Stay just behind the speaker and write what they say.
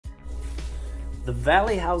The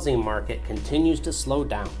Valley housing market continues to slow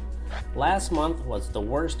down. Last month was the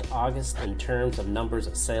worst August in terms of numbers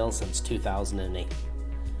of sales since 2008.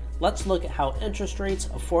 Let's look at how interest rates,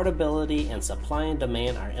 affordability, and supply and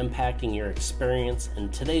demand are impacting your experience in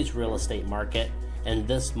today's real estate market and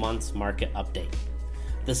this month's market update.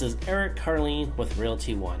 This is Eric Carleen with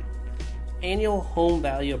Realty One. Annual home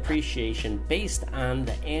value appreciation based on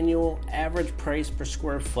the annual average price per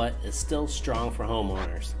square foot is still strong for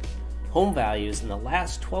homeowners. Home values in the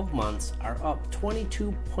last 12 months are up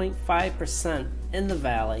 22.5% in the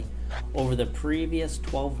Valley over the previous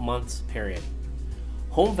 12 months period.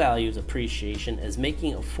 Home values appreciation is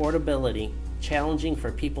making affordability challenging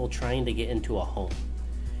for people trying to get into a home.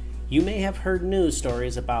 You may have heard news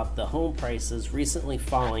stories about the home prices recently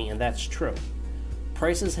falling, and that's true.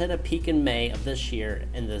 Prices hit a peak in May of this year,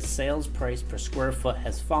 and the sales price per square foot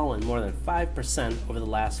has fallen more than 5% over the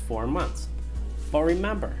last 4 months. But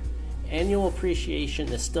remember, annual appreciation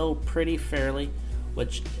is still pretty fairly,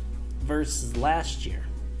 which versus last year.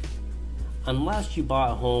 Unless you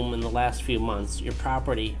bought a home in the last few months, your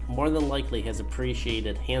property more than likely has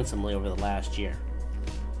appreciated handsomely over the last year.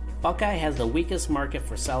 Buckeye has the weakest market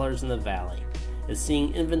for sellers in the Valley, is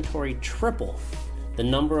seeing inventory triple the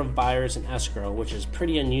number of buyers in escrow, which is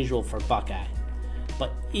pretty unusual for Buckeye.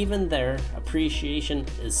 But even there, appreciation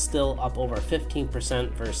is still up over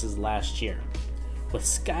 15% versus last year. With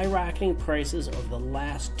skyrocketing prices over the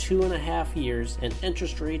last 2.5 years and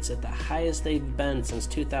interest rates at the highest they've been since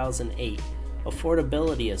 2008,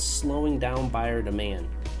 affordability is slowing down buyer demand.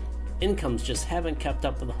 Incomes just haven't kept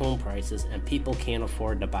up with home prices and people can't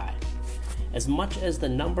afford to buy. As much as the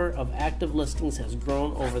number of active listings has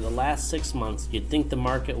grown over the last 6 months, you'd think the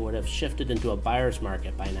market would have shifted into a buyer's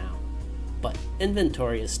market by now. But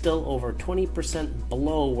inventory is still over 20%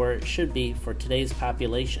 below where it should be for today's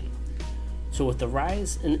population. So with the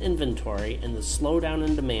rise in inventory and the slowdown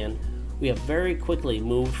in demand, we have very quickly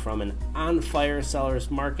moved from an on-fire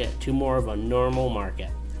seller's market to more of a normal market,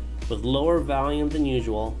 with lower volume than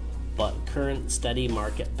usual, but current steady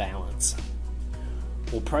market balance.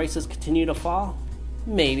 Will prices continue to fall?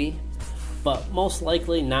 Maybe, but most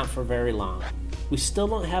likely not for very long. We still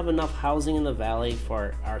don't have enough housing in the Valley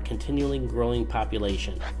for our continually growing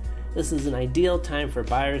population. This is an ideal time for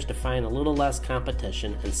buyers to find a little less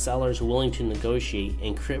competition and sellers willing to negotiate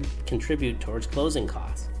and contribute towards closing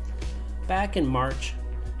costs. Back in March,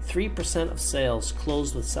 3% of sales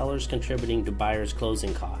closed with sellers contributing to buyers'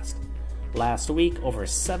 closing costs. Last week, over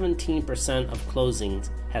 17% of closings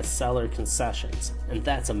had seller concessions, and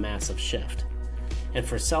that's a massive shift. And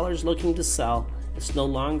for sellers looking to sell, it's no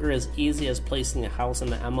longer as easy as placing a house in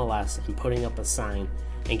the MLS and putting up a sign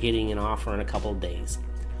and getting an offer in a couple of days.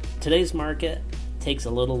 Today's market takes a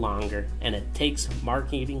little longer, and it takes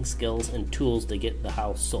marketing skills and tools to get the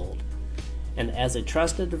house sold. And as a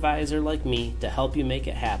trusted advisor like me to help you make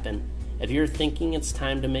it happen, if you're thinking it's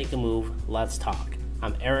time to make a move, let's talk.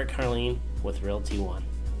 I'm Eric Carleen with Realty One.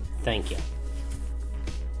 Thank you.